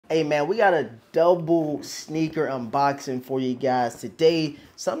Hey man, we got a double sneaker unboxing for you guys today.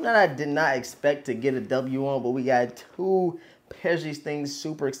 Something that I did not expect to get a W on, but we got two pairs of these things.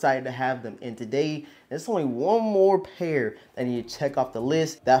 Super excited to have them in today. There's only one more pair that you need to check off the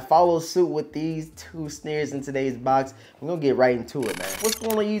list that follows suit with these two sneakers in today's box. We're gonna get right into it, man. What's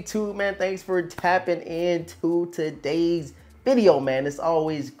going on YouTube, man? Thanks for tapping into today's video, man. It's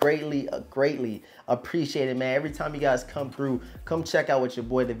always greatly appreciated, man. Every time you guys come through, come check out what your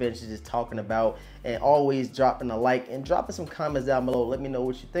boy Da Vinci is talking about, and always dropping a like and dropping some comments down below. Let me know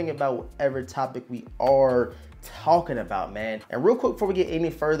what you think about whatever topic we are talking about, man. And real quick before we get any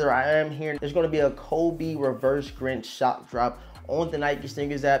further, I am hearing there's going to be a Kobe reverse Grinch shop drop on the Nike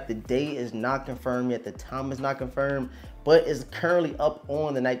Sneakers app. The date is not confirmed yet, the time is not confirmed, but it's currently up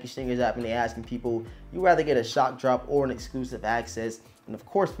on the Nike Sneakers app, and they're asking people, you rather get a shock drop or an exclusive access? And of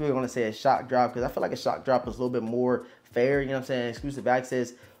course, we're gonna say a shock drop because I feel like a shock drop is a little bit more fair, you know what I'm saying? Exclusive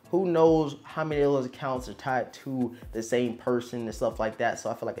access, who knows how many of those accounts are tied to the same person and stuff like that. So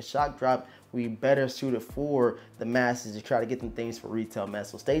I feel like a shock drop we better suited for the masses to try to get them things for retail, man.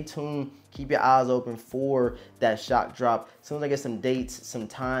 So stay tuned, keep your eyes open for that shock drop. As soon as I get some dates, some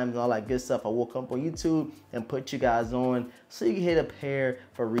times, and all that good stuff, I will come up on YouTube and put you guys on so you can hit a pair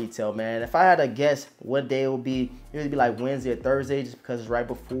for retail, man. If I had to guess what day it would be, it would be like Wednesday or Thursday, just because it's right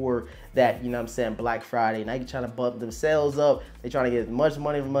before that, you know what I'm saying, Black Friday. Nike trying to bump themselves up. They're trying to get as much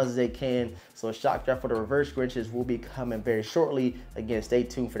money from us as they can. So a shock drop for the reverse Grinches will be coming very shortly. Again, stay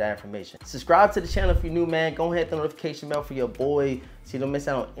tuned for that information. Subscribe to the channel if you're new, man. Go ahead and hit the notification bell for your boy so you don't miss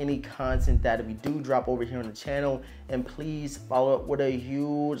out on any content that we do drop over here on the channel. And please follow up with a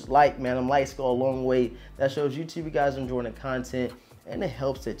huge like, man. Them likes go a long way. That shows YouTube you guys are enjoying the content, and it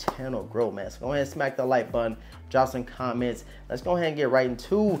helps the channel grow, man. So go ahead and smack the like button, drop some comments. Let's go ahead and get right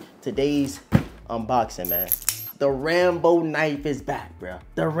into today's unboxing, man. The Rambo knife is back, bro.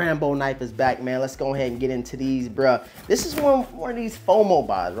 The Rambo knife is back, man. Let's go ahead and get into these, bro. This is one of these FOMO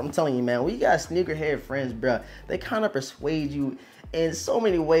buys, bro. I'm telling you, man, we got sneakerhead friends, bro. They kind of persuade you in so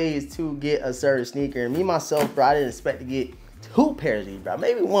many ways to get a certain sneaker. And me, myself, bro, I didn't expect to get two pairs of these, bro.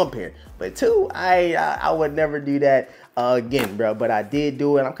 Maybe one pair, but two, I would never do that again, bro. But I did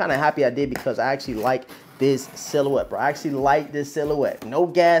do it. I'm kind of happy I did because I actually like this silhouette, bro. I actually like this silhouette. No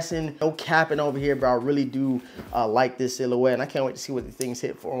gassing, no capping over here, bro. I really do like this silhouette, and I can't wait to see what the things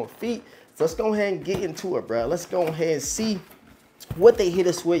hit for on feet. So let's go ahead and get into it, bro. Let's go ahead and see what they hit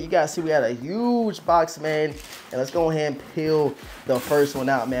us with. You guys see we had a huge box, man, and let's go ahead and peel the first one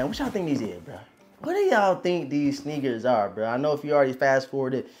out, man. What y'all think these is, bro? What do y'all think these sneakers are, bro? I know if you already fast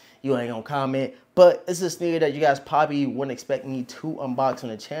forwarded, you ain't gonna comment, but it's a sneaker that you guys probably wouldn't expect me to unbox on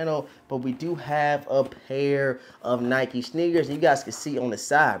the channel, but we do have a pair of Nike sneakers, and you guys can see on the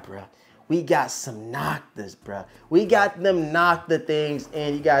side, bro, we got some Noctas, bro. We got them Nocta things,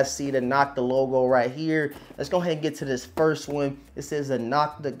 and you guys see the Nocta logo right here. Let's go ahead and get to this first one. It says the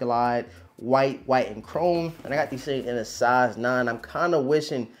Nocta Glide, white, and chrome, and I got these things in a size 9. I'm kind of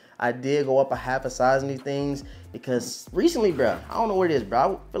wishing I did go up a half a size in these things because recently, bro, I don't know what it is,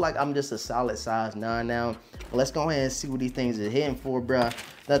 bro. I feel like I'm just a solid size 9 now. But let's go ahead and see what these things are hitting for, bro.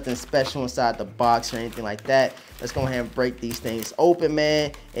 Nothing special inside the box or anything like that. Let's go ahead and break these things open,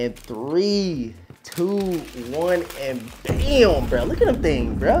 man. In 3, 2, 1, and bam, bro. Look at them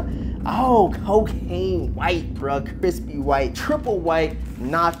things, bro. Oh, cocaine white, bro. Crispy white, triple white,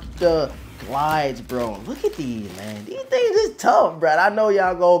 Nocta Glides, bro. Look at these, man. These things is tough, bro. I know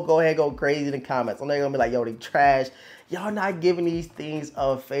y'all go ahead and go crazy in the comments. I know you're gonna be like, yo, they trash. Y'all not giving these things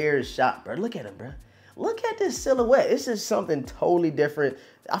a fair shot, bro. Look at them, bro. Look at this silhouette. It's just something totally different.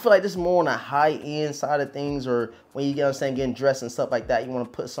 I feel like this is more on the high-end side of things, or when you get, what I'm saying, getting dressed and stuff like that, you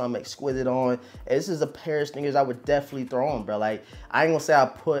want to put something exquisite on. And this is a pair of sneakers I would definitely throw on, bro. Like, I ain't gonna say I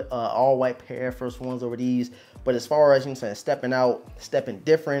put all white pair of Air Force Ones over these, but as far as, you know, saying, stepping out, stepping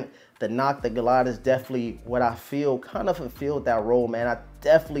different, the Nocta Glide is definitely what I feel kind of fulfilled that role, man. I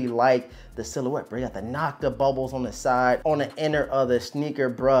definitely like the silhouette, bro. You got the Nocta bubbles on the side, on the inner of the sneaker,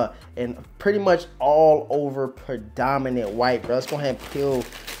 bro, and pretty much all over predominant white, bro. Let's go ahead and peel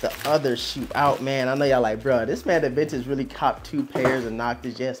the other shoe out, man. I know y'all like, bro, this man Da Vinci really copped 2 pairs of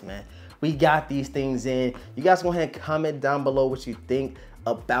Noctas. Yes, man. We got these things in. You guys go ahead and comment down below what you think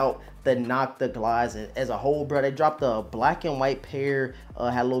about the Nocta Glides as a whole, bro. They dropped a black and white pair,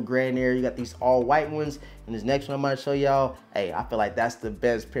 had a little gray in there. You got these all white ones, and this next one I'm gonna show y'all, hey, I feel like that's the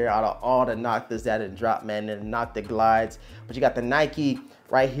best pair out of all the Noctas that have dropped, man, the Nocta Glides. But you got the Nike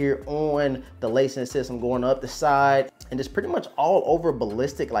right here on the lacing system going up the side, and it's pretty much all over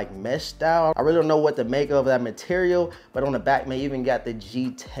ballistic, like mesh style. I really don't know what to make of that material, but on the back, man, you even got the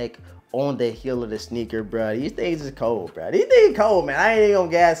G-Tech on the heel of the sneaker, bro. These things is cold, bro. These things cold, man. I ain't even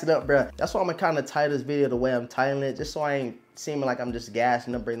gonna gas it up, bro. That's why I'm gonna kind of title this video the way I'm titling it, just so I ain't seeming like I'm just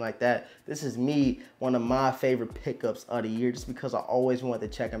gassing up, like that. This is me, one of my favorite pickups of the year, just because I always wanted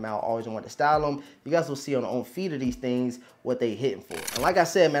to check them out, always wanted to style them. You guys will see on feed of these things what they hitting for. And like I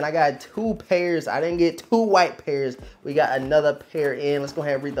said, man, I got 2 pairs. I didn't get 2 white pairs. We got another pair in. Let's go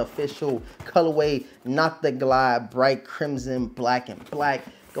ahead and read the official colorway. Knock the Glide, bright crimson, black and black.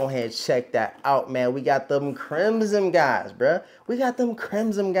 Go ahead and check that out, man. We got them crimson guys, bruh. We got them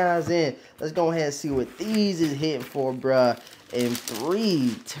crimson guys in. Let's go ahead and see what these is hitting for, bruh. In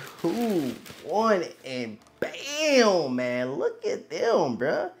 3, 2, 1, and bam, man. Look at them,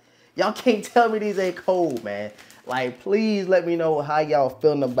 bruh. Y'all can't tell me these ain't cold, man. Like, please let me know how y'all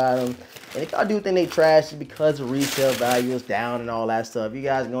feeling about them. And if y'all do think they trash, it's because the resale value is down and all that stuff. You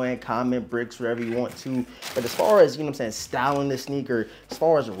guys go ahead and comment bricks wherever you want to. But as far as, you know what I'm saying, styling the sneaker, as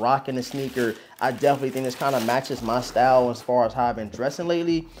far as rocking the sneaker, I definitely think this kind of matches my style as far as how I've been dressing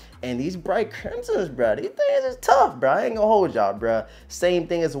lately. And these bright crimsons, bro, these things is tough, bro. I ain't gonna hold y'all, bro. Same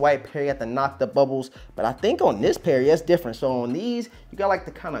thing as white pair, you got to knock the bubbles. But I think on this pair, yeah, it's different. So on these, you got like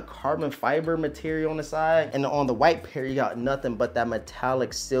the kind of carbon fiber material on the side. And on the white pair, you got nothing but that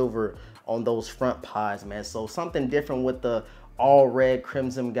metallic silver on those front pods, man. So something different with the all red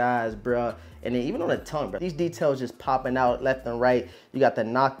crimson guys, bruh. And then even on the tongue, bro, these details just popping out left and right. You got the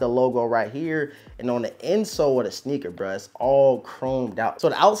Knock the logo right here. And on the insole of the sneaker, bro, it's all chromed out. So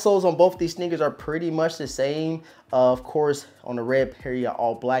the outsoles on both these sneakers are pretty much the same. Of course, on the red pair, you got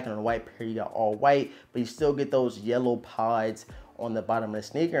all black, and on the white pair, you got all white. But you still get those yellow pods on the bottom of the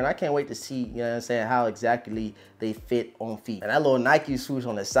sneaker, and I can't wait to see, you know what I'm saying, how exactly they fit on feet. And that little Nike swoosh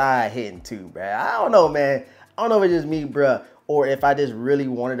on the side hitting too, bro. I don't know, man. I don't know if it's just me, bro, or if I just really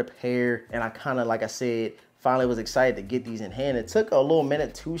wanted a pair, and I kind of, like I said, finally was excited to get these in hand. It took a little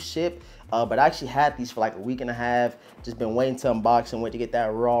minute to ship, but I actually had these for like a week and a half. Just been waiting to unbox and wait to get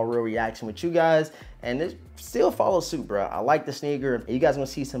that real reaction with you guys. And it still follows suit, bro. I like the sneaker. You guys gonna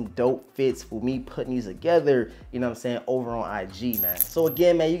see some dope fits for me putting these together, you know what I'm saying, over on IG, man. So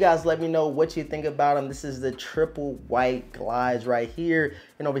again, man, you guys let me know what you think about them. This is the triple white glides right here.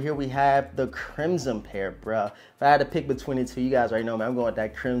 And over here we have the crimson pair, bro. If I had to pick between the two, you guys already know, man, I'm going with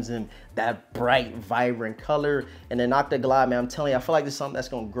that crimson, that bright, vibrant color. And then Knock the Glide, man, I'm telling you, I feel like this is something that's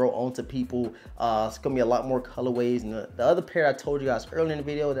gonna grow onto people. It's gonna be a lot more colorways. And the other pair I told you guys earlier in the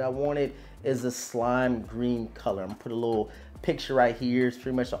video that I wanted is a slime green color. I'm gonna put a little picture right here. It's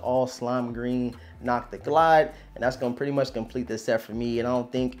pretty much an all slime green Knock the Glide, and that's gonna pretty much complete the set for me. And I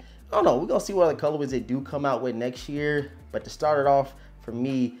don't know, we're gonna see what other colorways they do come out with next year. But to start it off, for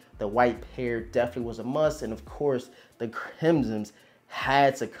me, the white pair definitely was a must, and of course the crimsons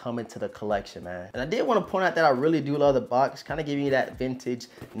had to come into the collection, man. And I did want to point out that I really do love the box, kind of giving you that vintage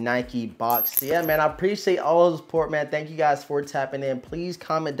Nike box. So yeah, man, I appreciate all the support, man. Thank you guys for tapping in. Please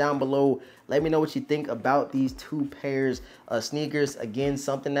comment down below. Let me know what you think about these 2 pairs of sneakers. Again,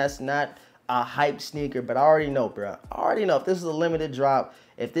 something that's not a hype sneaker, but I already know, bro. I already know if this is a limited drop,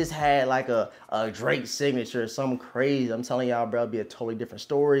 if this had like a Drake signature or something crazy, I'm telling y'all, bro, it'd be a totally different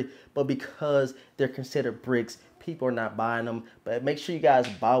story. But because they're considered bricks, people are not buying them. But make sure you guys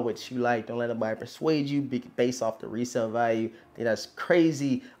buy what you like. Don't let nobody persuade you based off the resale value. I think that's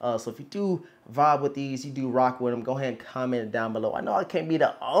crazy. So if you do vibe with these, you do rock with them, go ahead and comment it down below. I know I can't be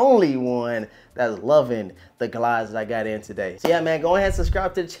the only one that's loving the glides that I got in today. So yeah, man, go ahead and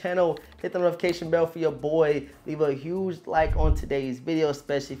subscribe to the channel. Hit the notification bell for your boy. Leave a huge like on today's video,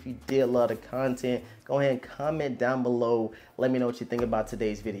 especially if you did love the content. Go ahead and comment down below. Let me know what you think about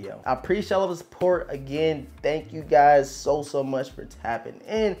today's video. I appreciate all of the support. Again, thank you guys so much for tapping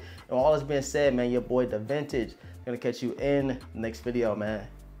in. And all that's been said, man, your boy, The Vintage, gonna catch you in the next video, man.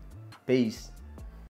 Peace.